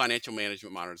 and we do financial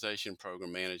management, modernization,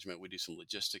 program management. We do some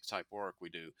logistics type work. We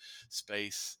do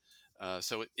space.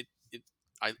 So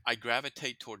I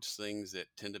gravitate towards things that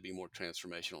tend to be more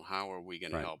transformational. How are we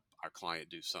going to Right. help our client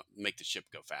do something, make the ship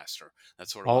go faster?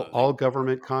 That's sort of one All of the things all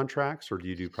government contracts, or do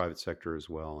you do private sector as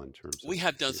well in terms of we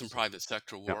have done your some stuff? private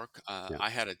sector Yeah. work. Yeah. I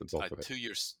had The a bulk of it. 2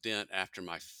 year stint after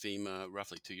my FEMA,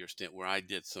 roughly 2 year stint, where I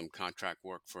did some contract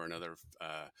work for another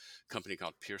company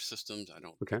called Peer Systems. I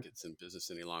don't Okay. think it's in business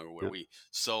any longer, where Yeah. we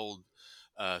sold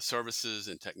services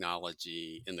and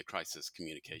technology in the crisis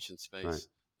communication Right. space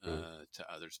Right. to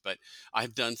others. But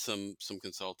I've done some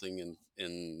consulting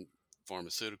in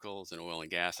pharmaceuticals and oil and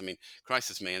gas. I mean,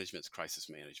 crisis management is crisis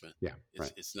management. Yeah.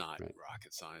 Right. It's not Right.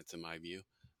 rocket science in my view.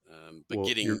 But Well,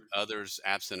 getting you're others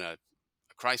absent a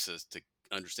crisis to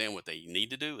understand what they need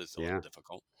to do is a little yeah.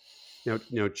 difficult.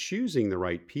 Now, choosing the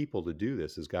right people to do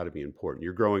this has got to be important.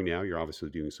 You're growing now. You're obviously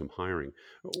doing some hiring.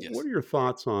 What Yes. are your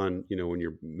thoughts on, when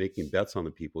you're making bets on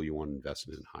the people you want to invest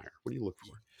in and hire? What do you look Y-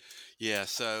 for? Yeah.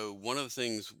 So one of the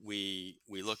things we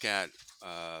look at,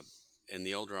 and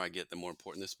the older I get, the more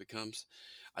important this becomes.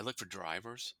 I look for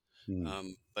drivers,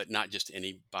 Hmm. but not just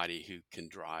anybody who can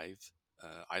drive.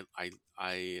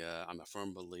 I'm a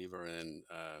firm believer in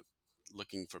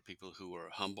looking for people who are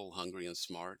humble, hungry, and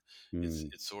smart. Hmm.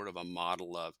 It's sort of a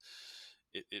model of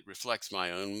it reflects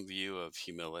my own view of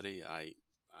humility. I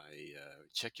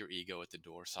check your ego at the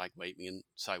door. Cy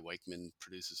Wakeman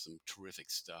produces some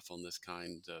terrific stuff on this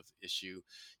kind of issue,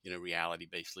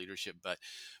 reality-based leadership. But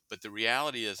the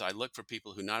reality is, I look for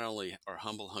people who not only are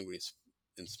humble, hungry,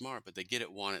 and smart, but they get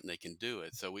it, want it, and they can do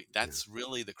it. So Yeah. that's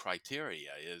really the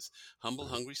criteria: is humble, Right.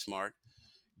 hungry, smart,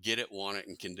 get it, want it,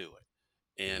 and can do it.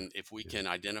 Yeah. And if we Yeah. can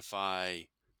identify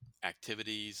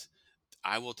activities,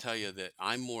 I will tell you that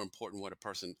I'm more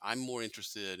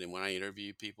interested in when I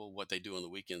interview people what they do on the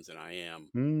weekends than I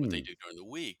am what they Hmm. do during the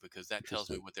week, because that tells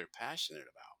me Interesting. what they're passionate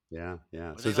about, Yeah.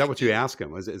 Yeah. what So they is that like what you doing. ask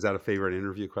them? Is that a favorite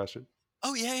interview question?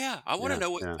 Oh yeah, yeah. I want to Yeah.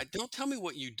 know Yeah. don't tell me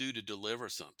what you do to deliver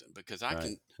something, because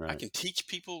Right. I Right. can teach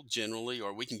people generally,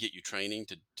 or we can get you training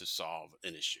to solve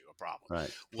an issue, a problem.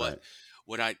 Right. What Right.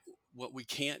 what I what we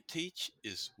can't teach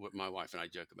is what my wife and I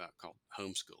joke about called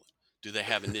homeschooling. Do they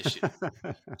have initiative?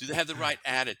 Do they have the right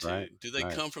Right. attitude? Do they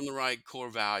Right. come from the right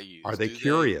core Are values? they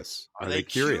curious? Are Are they they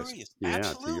curious? curious?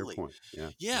 Yeah, to your Absolutely. point.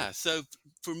 Yeah, yeah, Yeah. So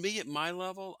for me at my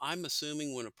level, I'm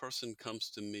assuming when a person comes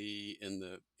to me in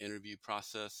the interview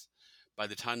process, by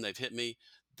the time they've hit me,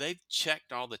 they've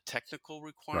checked all the technical right,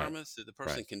 requirements that the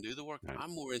person right, can do the work. right.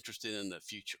 I'm more interested in the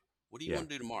future. What do you Yeah, want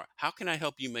to do tomorrow? How can I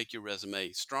help you make your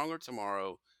resume stronger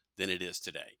tomorrow than it is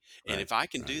today? And right, if I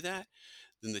can do right. that,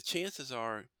 then the chances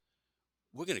are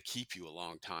we're going to keep you a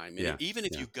long time. And Yeah, even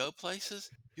if yeah, you go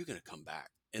places, you're going to come back.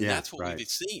 And yeah, that's what we've right.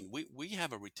 seen. We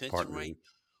have a retention rate Partnering.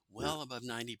 Yeah. well above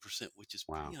 90%, which is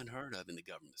pretty Wow. unheard of in the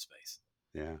government space.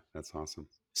 Yeah, that's awesome.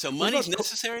 So What money's about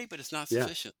necessary, but it's not yeah.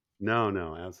 sufficient. No,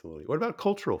 no, absolutely. What about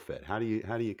cultural fit? How do you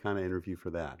kind of interview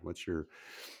for that? What's your,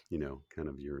 kind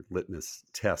of your litmus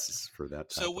tests for that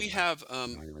So type of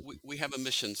evaluation? we have a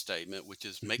mission statement, which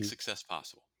is make Mhm. success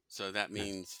possible. So that Nice.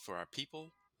 means for our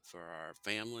people, for our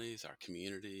families, our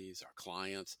communities, our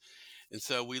clients. And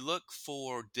so we look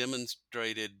for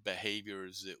demonstrated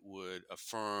behaviors that would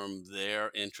affirm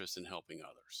their interest in helping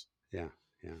others. Yeah,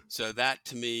 yeah. So that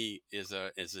to me is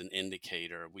an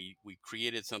indicator. We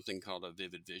created something called a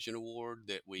Vivid Vision Award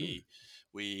that Hmm.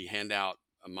 we hand out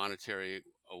monetary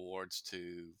awards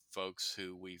to folks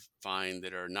who we find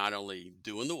that are not only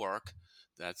doing the work,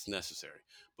 That's necessary.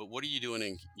 But what are you doing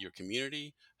in your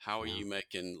community? How are Yeah. you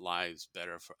making lives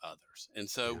better for others? And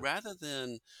so Yeah. rather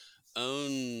than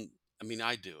own, I mean,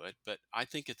 I do it, but I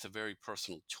think it's a very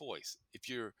personal choice. If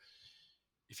you're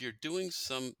doing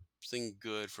something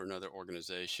good for another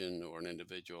organization or an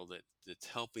individual that's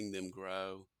helping them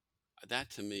grow,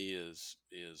 that to me is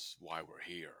why we're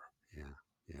here. Yeah.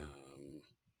 Yeah. Um, I love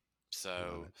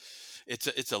so it.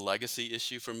 it's a legacy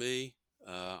issue for me.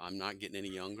 I'm not getting any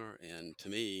younger, and to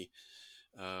me,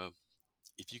 uh,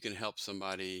 if you can help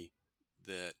somebody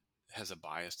that has a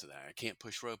bias to that, I can't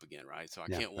push rope again, right? So I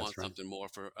Yeah, can't that's want right. something more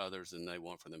for others than they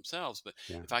want for themselves. But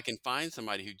Yeah. if I can find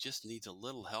somebody who just needs a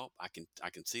little help, I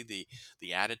can see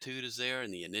the attitude is there,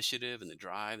 and the initiative, and the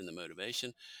drive, and the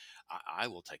motivation. I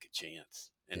will take a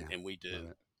chance, and Yeah. we do. Love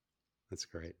it. That's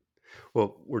great.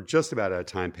 Well, we're just about out of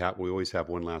time, Pat. We always have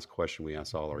one last question we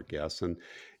ask all our guests. And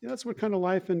that's what kind of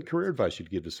life and career advice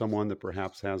you'd give to someone that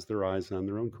perhaps has their eyes on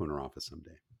their own corner office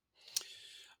someday.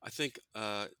 I think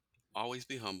always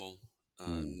be humble.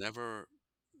 Hmm. Never,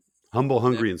 Humble, never.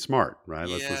 hungry, and smart, right?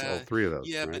 Let's list all Yeah, three of those,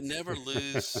 yeah, but right? never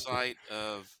lose sight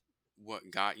of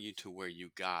what got you to where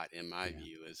you got. In my Yeah.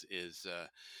 view,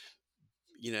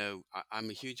 I'm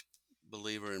a huge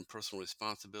believer in personal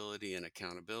responsibility and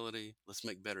accountability. Let's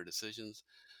make better decisions.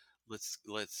 Let's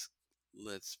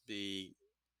be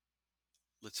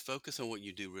let's focus on what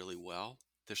you do really well.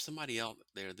 There's somebody out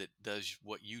there that does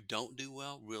what you don't do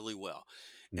well really well.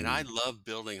 And I Hmm. love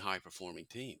building high performing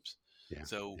teams. Yeah.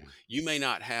 So Yeah. you may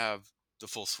not have the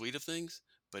full suite of things,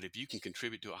 but if you can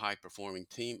contribute to a high performing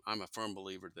team, I'm a firm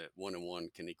believer that 1 and 1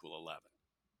 can equal 11.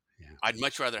 Yeah. I'd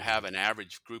much rather I love have it. an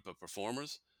average group of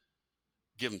performers.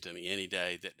 Give them to me any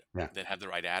day Yeah. that have the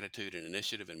right attitude and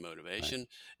initiative and Right. motivation.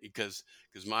 Because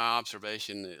my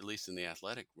observation, at least in the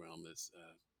athletic realm, is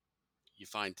you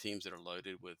find teams that are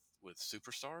loaded with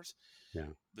superstars,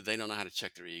 Yeah. but they don't know how to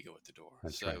check their ego at the door.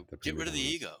 That's right. So The get prima rid of the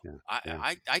donnas. ego. Yeah. I Yeah.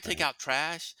 I take Right. out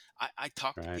trash. I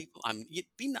talk to Right. people.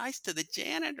 Be nice to the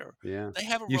janitor. Yeah. They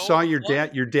have a You role saw to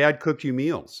play. your dad cooked you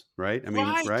meals, right? I mean,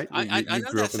 Right. right? I You know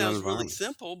grew that up in that sounds really environment.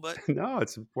 simple, but No,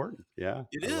 it's important. Yeah.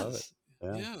 it I love it. is.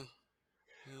 Yeah. Yeah.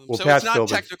 Well, So it's Pat not Philbin.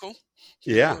 technical.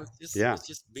 Yeah. Yeah. It's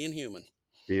just being human.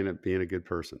 Being a good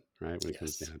person, right? When it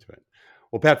comes Yes. down to it.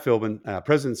 Well, Pat Philbin,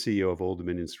 President and CEO of Old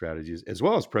Dominion Strategies, as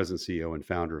well as President, CEO, and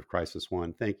founder of Crisis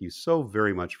One, thank you so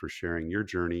very much for sharing your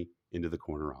journey into the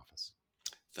corner office.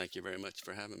 Thank you very much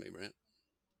for having me, Brent.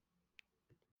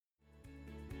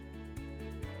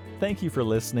 Thank you for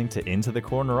listening to Into the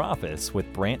Corner Office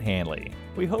with Brant Hanley.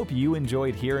 We hope you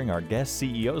enjoyed hearing our guest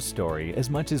CEO's story as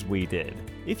much as we did.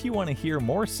 If you want to hear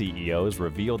more CEOs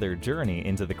reveal their journey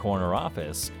into the corner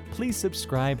office, please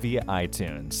subscribe via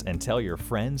iTunes and tell your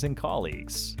friends and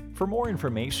colleagues. For more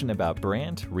information about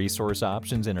Brant, Resource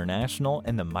Options International,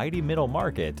 and the mighty middle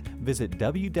market, visit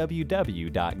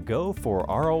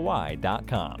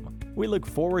www.goforroi.com. We look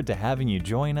forward to having you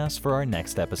join us for our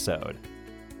next episode.